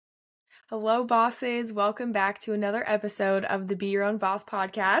Hello, bosses. Welcome back to another episode of the Be Your Own Boss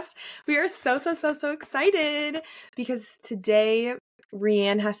podcast. We are so excited because today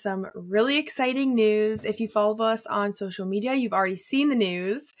ReAnn has some really exciting news. If you follow us on social media, you've already seen the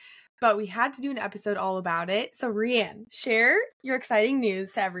news, but we had to do an episode all about it. So ReAnn, share your exciting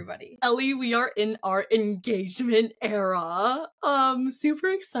news to everybody. Ellie, we are in our engagement era. Super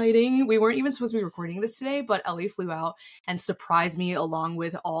exciting. We weren't even supposed to be recording this today, but Ellie flew out and surprised me along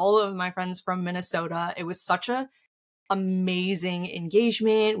with all of my friends from Minnesota. It was such a amazing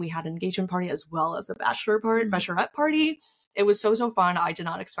engagement. We had an engagement party as well as a bachelorette party. It was so fun. I did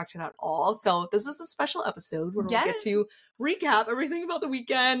not expect it at all. So this is a special episode where we'll get to recap everything about the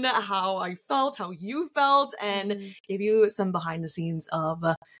weekend, how I felt, how you felt, and give you some behind the scenes of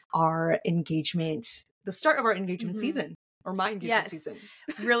our engagement, the start of our engagement season, or my engagement season.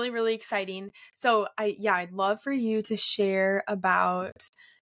 Really exciting. So I'd love for you to share about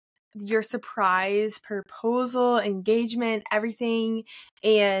your surprise proposal, engagement, everything.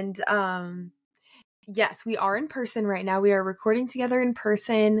 And yes, we are in person right now. We are recording together in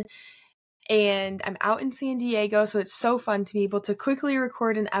person, and I'm out in San Diego, so it's so fun to be able to quickly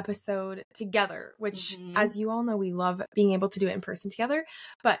record an episode together, which, as you all know, we love being able to do it in person together.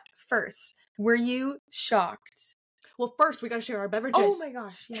 But first, were you shocked? Well, first, we gotta share our beverages. Oh my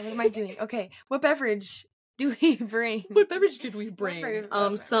gosh, yeah, what am I doing? Okay, what beverage do we bring? What beverage did we bring?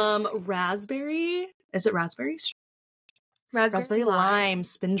 Some raspberry. Is it raspberries? Raspberry lime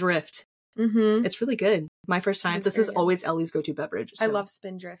Spindrift. It's really good. My first time. This is always Ellie's go-to beverage. So. I love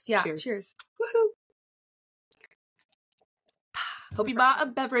Spindrifts. Yeah. Cheers. Woohoo. Hope you bought a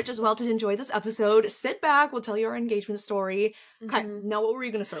beverage as well to enjoy this episode. Sit back. We'll tell you our engagement story. Okay. Now, what were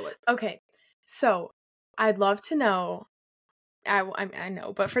you going to start with? Okay. So, I'd love to know. I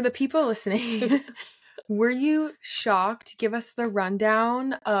know, but for the people listening, were you shocked? Give us the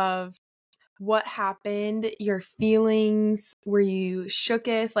rundown of what happened, your feelings. Were you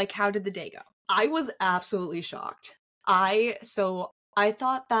shooketh? Like, how did the day go? I was absolutely shocked. I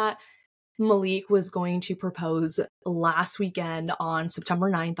thought that Malik was going to propose last weekend on September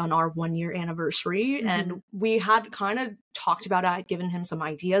 9th on our 1-year anniversary. And we had kind of talked about it. I'd given him some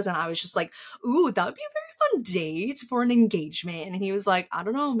ideas and I was just like, ooh, that would be a very fun date for an engagement. And he was like, I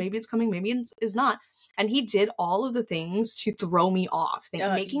don't know, maybe it's coming, maybe it's not. And he did all of the things to throw me off,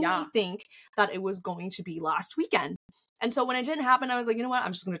 making me think that it was going to be last weekend. And so when it didn't happen, I was like, you know what?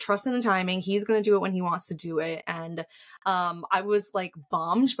 I'm just going to trust in the timing. He's going to do it when he wants to do it. And I was like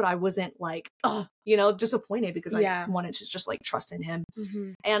bummed, but I wasn't like, disappointed because I wanted to just like trust in him.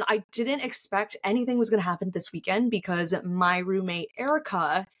 And I didn't expect anything was going to happen this weekend because my roommate,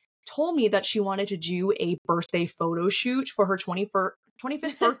 Erica, told me that she wanted to do a birthday photo shoot for her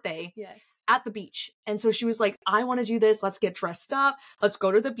 25th birthday at the beach. And so she was like, I want to do this. Let's get dressed up. Let's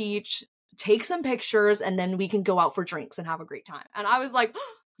go to the beach, take some pictures, and then we can go out for drinks and have a great time. And I was like,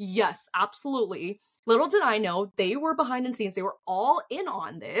 yes, absolutely. Little did I know, they were behind the scenes. They were all in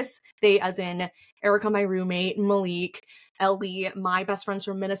on this. They, as in Erica, my roommate, Malik, Ellie, my best friends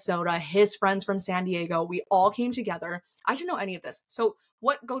from Minnesota, his friends from San Diego. We all came together. I didn't know any of this. So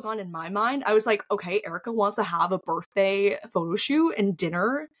what goes on in my mind? I was like, okay, Erica wants to have a birthday photo shoot and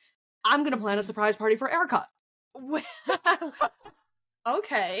dinner. I'm going to plan a surprise party for Erica.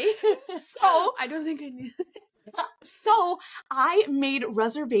 Okay. So I don't think I knew. So I made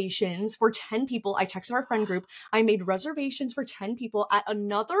reservations for 10 people. I texted our friend group. I made reservations for 10 people at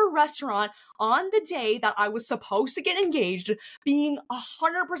another restaurant on the day that I was supposed to get engaged, being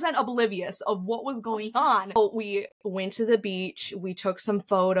 100% oblivious of what was going on. So we went to the beach. We took some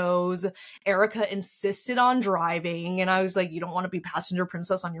photos. Erica insisted on driving. And I was like, you don't want to be passenger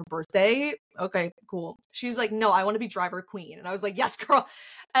princess on your birthday? Okay, cool. She's like, no, I want to be driver queen. And I was like, yes, girl.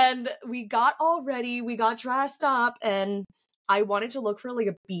 And we got all ready, we got dressed up, and I wanted to look for like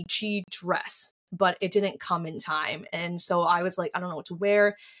a beachy dress, but it didn't come in time. And so I was like, I don't know what to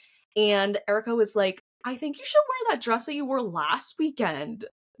wear. And Erica was like, I think you should wear that dress that you wore last weekend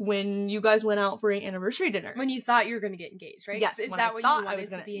when you guys went out for an anniversary dinner. When you thought you were going to get engaged, right? Yes. Is that what you wanted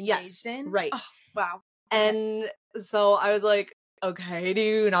to be engaged in? Right. Oh, wow. And so I was like, okay, do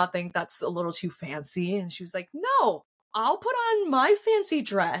you not think that's a little too fancy? And she was like, no, I'll put on my fancy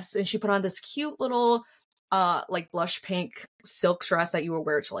dress. And she put on this cute little like blush pink silk dress that you would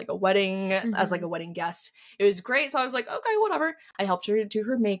wear to like a wedding as like a wedding guest. It was great. So I was like, okay, whatever. I helped her do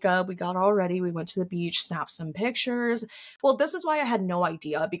her makeup. We got all ready. We went to the beach, snapped some pictures. Well, this is why I had no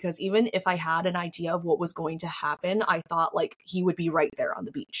idea, because even if I had an idea of what was going to happen, I thought like he would be right there on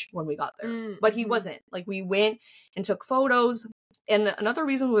the beach when we got there. But he wasn't. Like we went and took photos. And another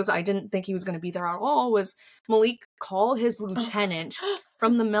reason was I didn't think he was going to be there at all was Malik called his lieutenant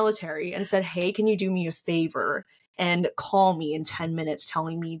from the military and said, hey, can you do me a favor and call me in 10 minutes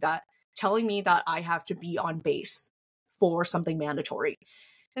telling me that I have to be on base for something mandatory.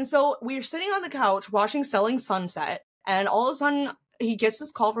 And so we're sitting on the couch watching Selling Sunset, and all of a sudden he gets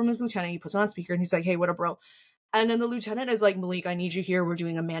this call from his lieutenant. He puts it on speaker and he's like, hey, what up, bro? And then the lieutenant is like, Malik, I need you here. We're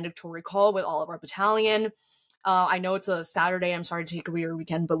doing a mandatory call with all of our battalion. I know it's a Saturday. I'm sorry to take away your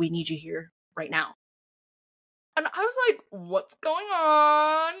weekend, but we need you here right now. And I was like, what's going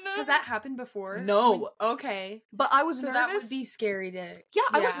on? Has that happened before? No. Okay. But I was nervous. That would be scary to... Yeah,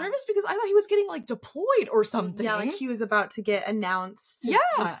 I was nervous because I thought he was getting, like, deployed or something. Yeah, like he was about to get announced.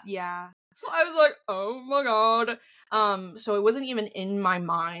 Yeah. So I was like, oh my god. So it wasn't even in my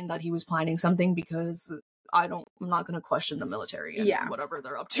mind that he was planning something because I'm not going to question the military and whatever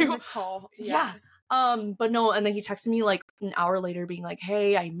they're up to. Call. Yeah. But no, and then he texted me like an hour later being like,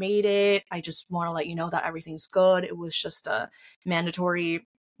 hey, I made it. I just want to let you know that everything's good. It was just a mandatory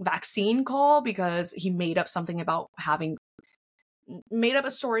vaccine call because he made up a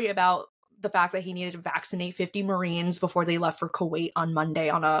story about the fact that he needed to vaccinate 50 Marines before they left for Kuwait on Monday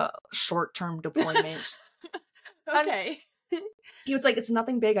on a short-term deployment. Okay. And he was like, it's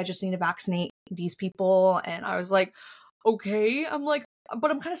nothing big. I just need to vaccinate these people. And I was like, okay. I'm like,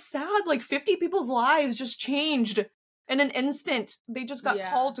 but I'm kind of sad. Like 50 people's lives just changed in an instant. They just got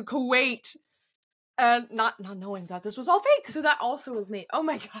called to Kuwait, and not knowing that this was all fake. So that also was made. Oh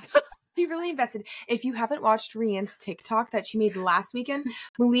my gosh. He really invested. If you haven't watched ReAnn's TikTok that she made last weekend,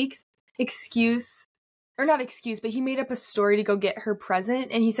 Malik's but he made up a story to go get her present,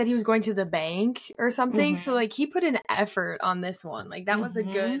 and he said he was going to the bank or something. So like he put an effort on this one. Like that was a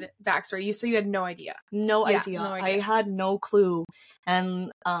good backstory. So you had no idea. No idea. I had no clue.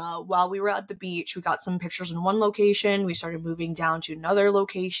 And while we were at the beach, we got some pictures in one location. We started moving down to another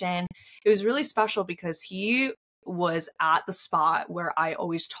location. It was really special because he was at the spot where I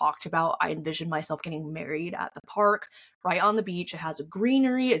always talked about. I envisioned myself getting married at the park right on the beach. It has a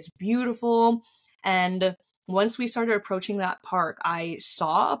greenery. It's beautiful. And once we started approaching that park, I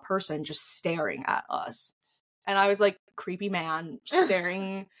saw a person just staring at us. And I was like, creepy man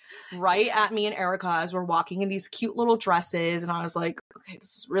staring right at me and Erica as we're walking in these cute little dresses. And I was like, okay,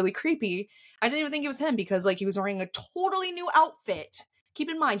 this is really creepy. I didn't even think it was him because like he was wearing a totally new outfit.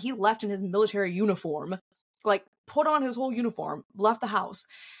 Keep in mind, he left in his military uniform, like put on his whole uniform, left the house.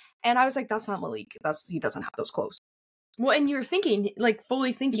 And I was like, that's not Malik. He doesn't have those clothes. Well, and you're thinking, like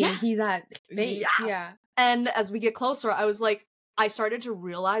fully thinking he's at base. Yeah. And as we get closer, I was like, I started to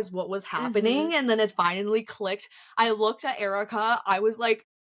realize what was happening, and then it finally clicked. I looked at Erica. I was like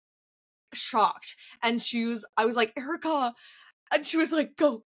shocked, and I was like, Erica, and she was like,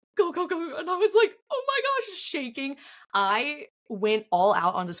 go, go, go, go, and I was like, oh my gosh, shaking. I went all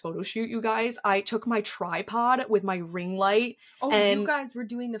out on this photo shoot, you guys. I took my tripod with my ring light. Oh, and you guys were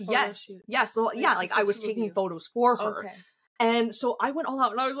doing the photo shoot. Yes. So yeah, like I was taking photos for her. Okay. And so I went all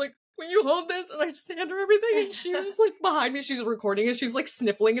out, and I was like, will you hold this? And I just hand her everything, and she was like behind me. She's recording, and she's like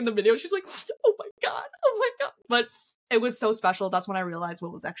sniffling in the video. She's like, oh my god. But it was so special. That's when I realized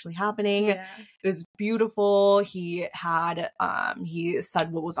what was actually happening. Yeah. It was beautiful. He said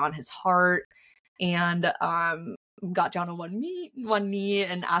what was on his heart, and got down on one knee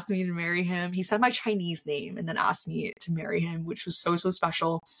and asked me to marry him. He said my Chinese name and then asked me to marry him, which was so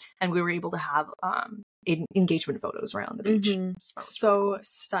special. And we were able to have engagement photos around the beach. So cool.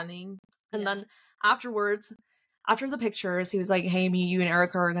 Stunning. And then afterwards, after the pictures, he was like, hey, me, you, and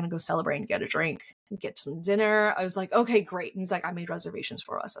Erica are gonna go celebrate and get a drink, get some dinner. I was like, okay, great. And he's like, I made reservations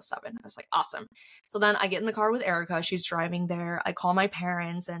for us at 7. I was like, awesome. So then I get in the car with Erica. She's driving there. I call my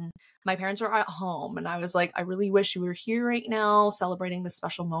parents, and my parents are at home. And I was like, I really wish you were here right now celebrating this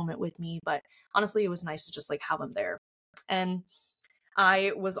special moment with me. But honestly, it was nice to just like have him there. And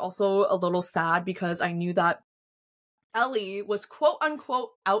I was also a little sad because I knew that Ellie was quote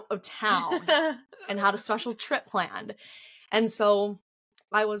unquote out of town and had a special trip planned. And so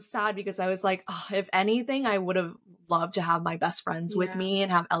I was sad because I was like, oh, if anything, I would have loved to have my best friends with me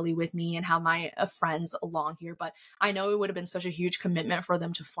and have Ellie with me and have my friends along here. But I know it would have been such a huge commitment for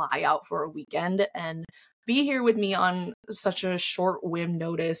them to fly out for a weekend and be here with me on such a short whim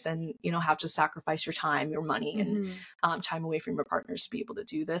notice, and, you know, have to sacrifice your time, your money, and time away from your partners to be able to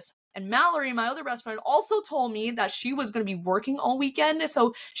do this. And Mallory, my other best friend, also told me that she was going to be working all weekend.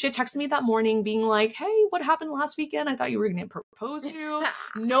 So she had texted me that morning being like, hey, what happened last weekend? I thought you were going to propose to,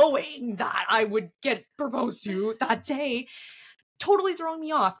 knowing that I would get proposed to that day. Totally throwing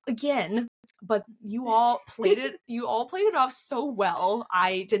me off again. But you all played it off so well.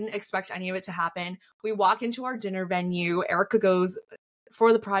 I didn't expect any of it to happen. We walk into our dinner venue. Erica goes,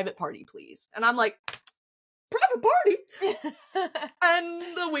 "For the private party, please." And I'm like, "Private party?"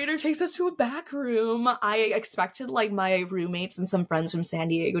 And the waiter takes us to a back room. I expected like my roommates and some friends from San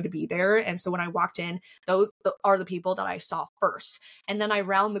Diego to be there. And so when I walked in, those are the people that I saw first. And then I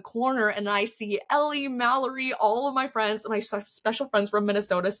round the corner and I see Ellie, Mallory, all of my friends, my special friends from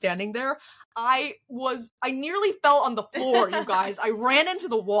Minnesota standing there. I nearly fell on the floor, you guys. I ran into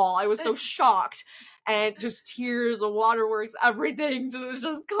the wall. I was so shocked. And just tears, waterworks, everything was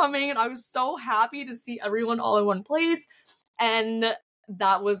just coming. And I was so happy to see everyone all in one place. And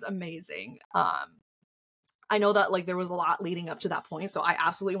that was amazing. I know that like there was a lot leading up to that point. So I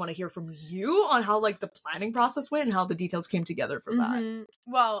absolutely want to hear from you on how like the planning process went and how the details came together for that.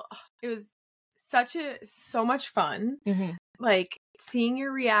 Well, it was so much fun. Like seeing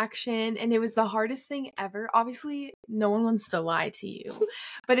your reaction, and it was the hardest thing ever. Obviously, no one wants to lie to you,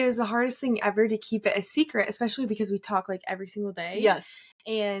 but it was the hardest thing ever to keep it a secret, especially because we talk like every single day. Yes.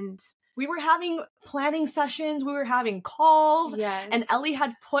 And we were having planning sessions, we were having calls. Yes. And Ellie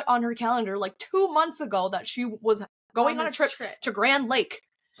had put on her calendar like 2 months ago that she was going on a trip to Grand Lake.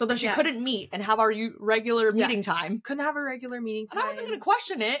 So that she couldn't meet and have our regular meeting time. Couldn't have a regular meeting time. And I wasn't going to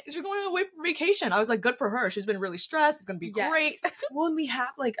question it. She's going away for vacation. I was like, good for her. She's been really stressed. It's going to be great. Well, and we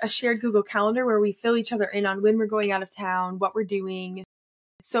have like a shared Google Calendar where we fill each other in on when we're going out of town, what we're doing.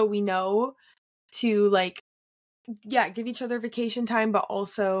 So we know to like, give each other vacation time, but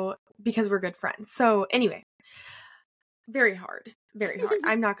also because we're good friends. So anyway, very hard. Very hard.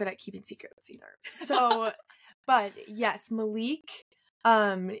 I'm not good at keeping secrets either. So, but yes, Malik...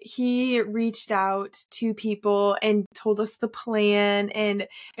 he reached out to people and told us the plan, and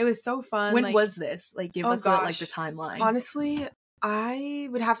it was so fun. When was this? Like, give us like the timeline. Honestly, I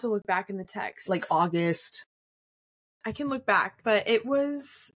would have to look back in the text. Like August. I can look back, but it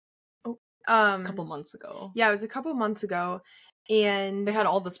was a couple months ago. Yeah, it was a couple months ago, and they had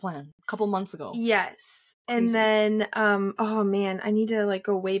all this plan a couple months ago. Yes. Crazy. And then oh man, I need to like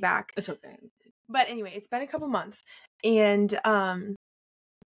go way back. It's okay. But anyway, it's been a couple months, and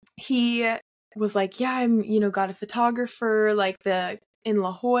he was like, yeah, I'm, got a photographer, like in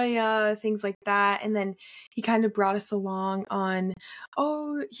La Jolla, things like that. And then he kind of brought us along on,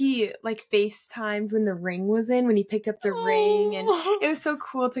 he like FaceTimed when the ring was in, when he picked up the ring. And it was so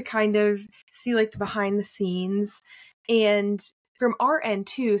cool to kind of see like the behind the scenes. And from our end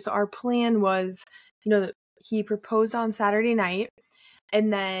too, so our plan was, he proposed on Saturday night.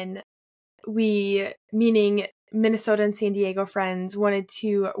 And then meaning Minnesota and San Diego friends, wanted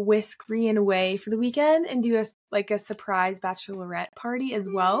to whisk ReAnn away for the weekend and do a surprise bachelorette party as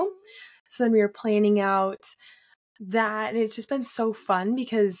well. So then we were planning out that, and it's just been so fun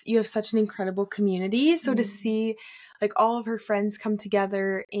because you have such an incredible community. So to see like all of her friends come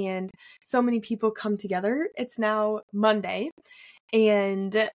together and so many people come together. It's now Monday,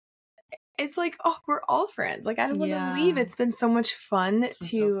 and it's like, we're all friends. Like, I don't want to leave. It's been so much fun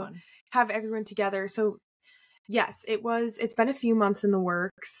have everyone together. So yes, it's been a few months in the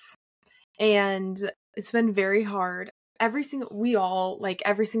works, and it's been very hard. Every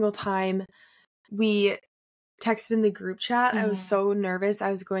single time we texted in the group chat, I was so nervous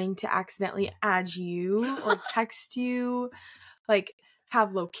I was going to accidentally add you or text you, like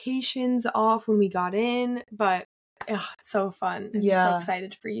have locations off when we got in, but it's so fun. I'm so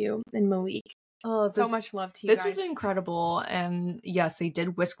excited for you and Malik. Oh, so much love to you guys. This was incredible. And yes, they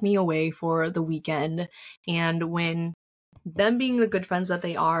did whisk me away for the weekend. And when them being the good friends that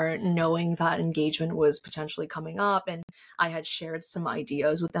they are, knowing that engagement was potentially coming up, and I had shared some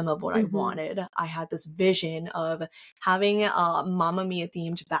ideas with them of what I wanted, I had this vision of having a Mamma Mia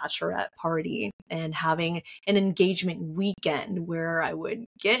themed bachelorette party and having an engagement weekend where I would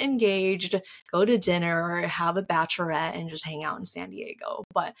get engaged, go to dinner, have a bachelorette, and just hang out in San Diego.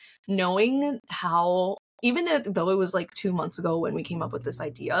 But knowing how, even though it was like 2 months ago when we came up with this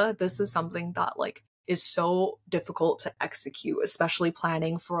idea, this is something that like is so difficult to execute, especially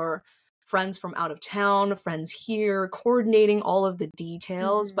planning for friends from out of town, friends here, coordinating all of the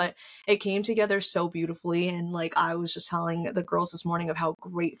details. But it came together so beautifully. And like, I was just telling the girls this morning of how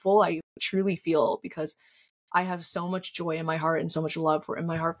grateful I truly feel, because I have so much joy in my heart and so much love in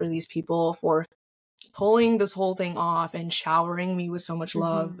my heart for these people for pulling this whole thing off and showering me with so much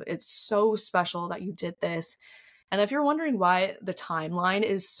love. It's so special that you did this. And if you're wondering why the timeline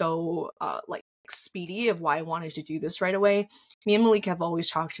is so like speedy of why I wanted to do this right away, me and Malik have always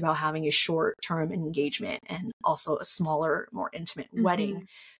talked about having a short-term engagement and also a smaller, more intimate wedding.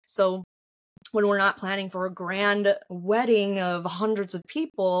 So when we're not planning for a grand wedding of hundreds of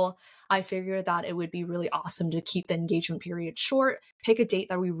people, I figured that it would be really awesome to keep the engagement period short, pick a date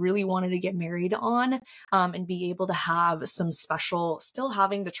that we really wanted to get married on, and be able to have some special, still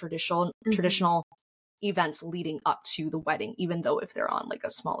having the traditional events leading up to the wedding, even though if they're on like a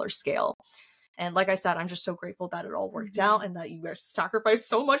smaller scale. And like I said, I'm just so grateful that it all worked out and that you guys sacrificed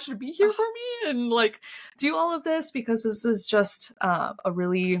so much to be here for me and like do all of this, because this is just a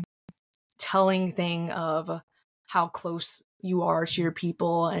really telling thing of how close you are to your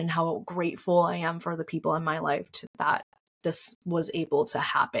people and how grateful I am for the people in my life that this was able to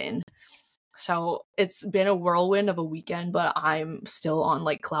happen. So it's been a whirlwind of a weekend, but I'm still on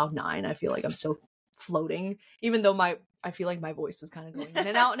like cloud 9. I feel like I'm still floating, even though I feel like my voice is kind of going in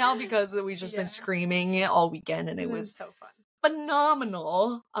and out now because we've just been screaming all weekend and it was so fun.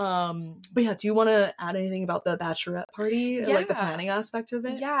 Phenomenal. But yeah, do you want to add anything about the bachelorette party, like the planning aspect of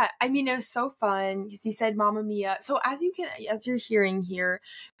it? Yeah, I mean, it was so fun because you said Mamma Mia. So as you're hearing here,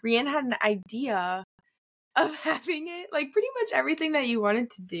 ReAnn had an idea of having it like pretty much everything that you wanted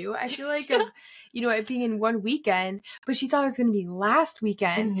to do. I feel like of it being in one weekend, but she thought it was going to be last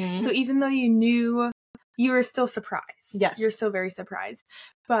weekend. So even though you knew, you were still surprised. Yes, you're still very surprised.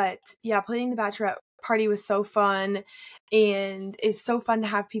 But yeah, planning the bachelorette party was so fun, and it's so fun to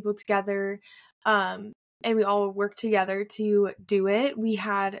have people together. And we all worked together to do it. We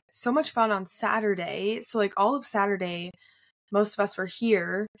had so much fun on Saturday. So like all of Saturday, most of us were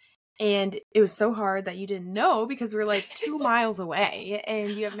here. And it was so hard that you didn't know because we're like 2 miles away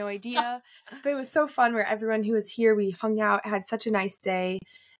and you have no idea. But it was so fun where everyone who was here, we hung out, had such a nice day,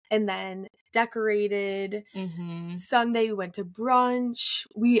 and then decorated. Sunday, we went to brunch.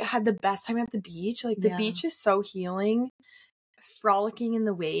 We had the best time at the beach. Like the beach is so healing. Frolicking in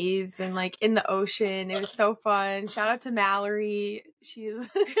the waves and like in the ocean. It was so fun. Shout out to Mallory. She's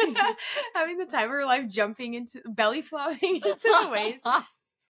having the time of her life, jumping into belly flopping into the waves.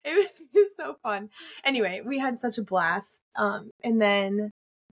 It was so fun. Anyway, we had such a blast. And then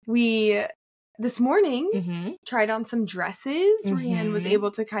we this morning tried on some dresses. ReAnn was able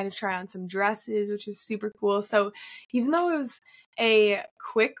to kind of try on some dresses, which is super cool. So even though it was a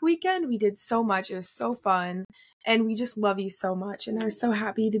quick weekend, we did so much. It was so fun. And we just love you so much. And are so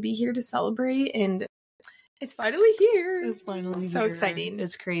happy to be here to celebrate. And it's finally here. It's finally so here. Exciting.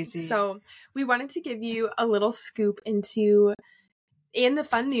 It's crazy. So we wanted to give you a little scoop into and the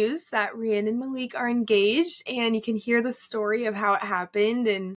fun news that ReAnn and Malik are engaged, and you can hear the story of how it happened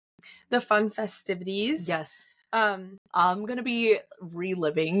and the fun festivities. Yes. I'm gonna be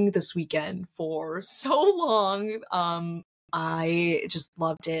reliving this weekend for so long. I just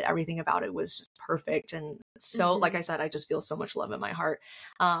loved it. Everything about it was just perfect. And so, like I said, I just feel so much love in my heart.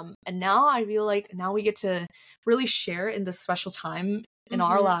 And now I feel like now we get to really share in this special time in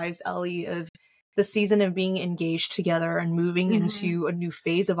our lives, Ellie, of the season of being engaged together and moving into a new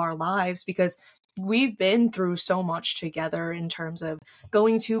phase of our lives, because we've been through so much together in terms of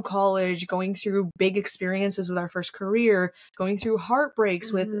going to college, going through big experiences with our first career, going through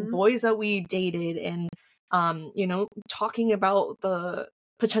heartbreaks with boys that we dated, and talking about the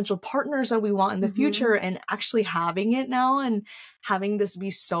potential partners that we want in the future, and actually having it now and having this be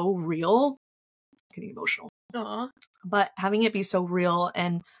so real. Getting emotional. But having it be so real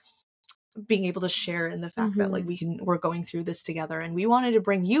and being able to share in the fact that like we're going through this together, and we wanted to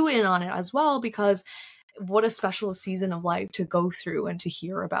bring you in on it as well, because what a special season of life to go through and to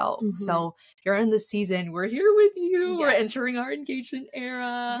hear about. So you're in this season, we're here with you. We're entering our engagement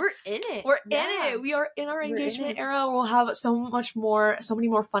era. We're in it. In it. We are in our engagement era. We'll have so many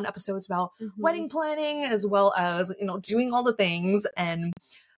more fun episodes about wedding planning, as well as doing all the things. And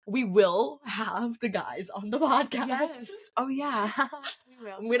we will have the guys on the podcast. Yes. Oh yeah. We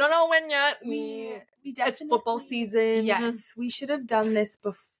will. We don't know when yet. We it's football season. Yes. We should have done this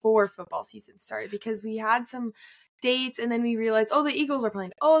before football season started, because we had some dates and then we realized, oh, the Eagles are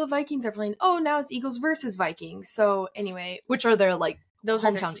playing. Oh, the Vikings are playing. Oh, now it's Eagles versus Vikings. So anyway, which are their like those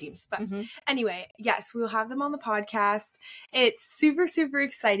hometown are teams. But anyway, yes, we'll have them on the podcast. It's super, super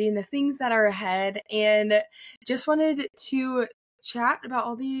exciting, the things that are ahead, and just wanted to chat about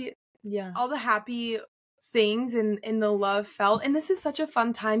all the happy things and the love felt. And this is such a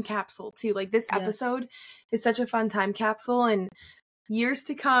fun time capsule too. Like this episode is such a fun time capsule, and years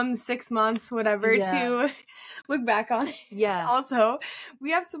to come, 6 months, whatever, to look back on it. Yeah. Also, we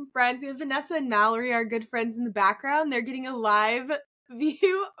have some friends. We have Vanessa and Mallory, our good friends in the background. They're getting a live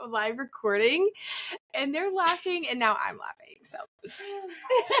view, a live recording, and they're laughing, and now I'm laughing. So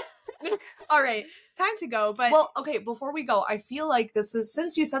all right, time to go. But well, okay, before we go, I feel like this is,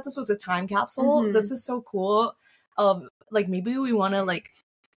 since you said this was a time capsule, this is so cool. Like maybe we want to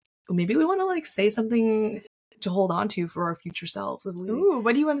maybe we want to like say something to hold on to for our future selves. If we Ooh,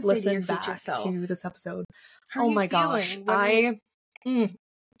 what do you want to say to listen your back future self? to this episode. How are Oh you my gosh. feeling? What are you-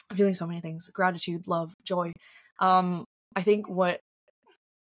 I'm feeling so many things. Gratitude, love, joy.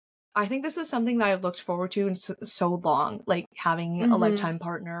 I think this is something that I've looked forward to in so long, like having a lifetime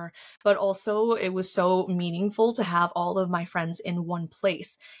partner, but also it was so meaningful to have all of my friends in one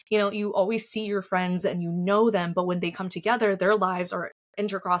place. You know, you always see your friends and you know them, but when they come together, their lives are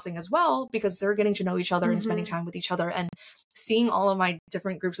intercrossing as well because they're getting to know each other and spending time with each other, and seeing all of my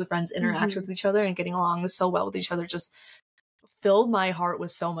different groups of friends interact with each other and getting along so well with each other just filled my heart with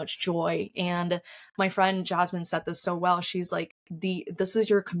so much joy. And my friend Jasmine said this so well. She's like, this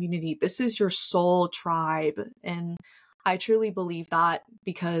is your community. This is your soul tribe. And I truly believe that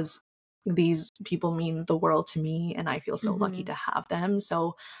because these people mean the world to me and I feel so lucky to have them.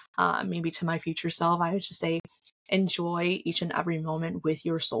 So maybe to my future self, I would just say, enjoy each and every moment with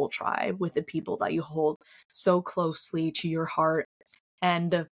your soul tribe, with the people that you hold so closely to your heart.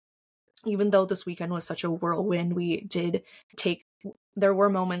 And even though this weekend was such a whirlwind, there were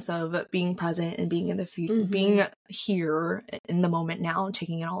moments of being present and being in the future, being here in the moment now and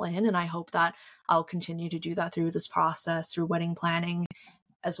taking it all in. And I hope that I'll continue to do that through this process, through wedding planning,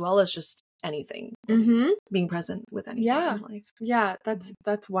 as well as just anything, being present with anything in life. Yeah,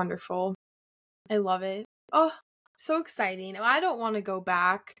 that's wonderful. I love it. Oh, so exciting. I don't want to go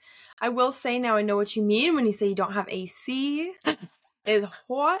back. I will say now I know what you mean when you say you don't have AC. It is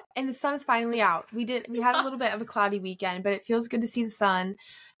hot and the sun is finally out. We had a little bit of a cloudy weekend, but it feels good to see the sun.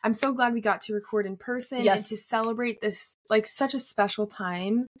 I'm so glad we got to record in person and to celebrate this like such a special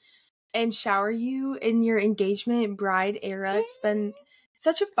time and shower you in your engagement bride era. It's been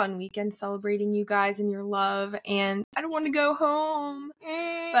such a fun weekend celebrating you guys and your love, and I don't want to go home,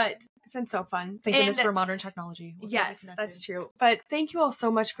 but it's been so fun. Thank goodness for modern technology. Yes, that's true. But thank you all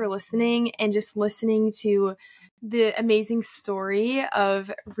so much for listening and just listening to the amazing story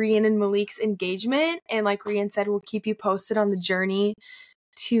of ReAnn and Malik's engagement. And like ReAnn said, we'll keep you posted on the journey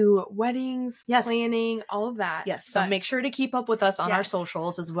to weddings, planning, all of that. Yes, so make sure to keep up with us on our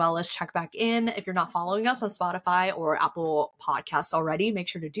socials, as well as check back in. If you're not following us on Spotify or Apple Podcasts already, make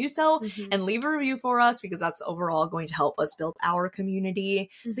sure to do so and leave a review for us, because that's overall going to help us build our community.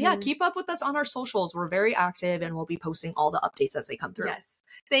 So yeah, keep up with us on our socials. We're very active and we'll be posting all the updates as they come through. Yes.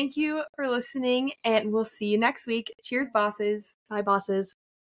 Thank you for listening, and we'll see you next week. Cheers, bosses. Bye, bosses.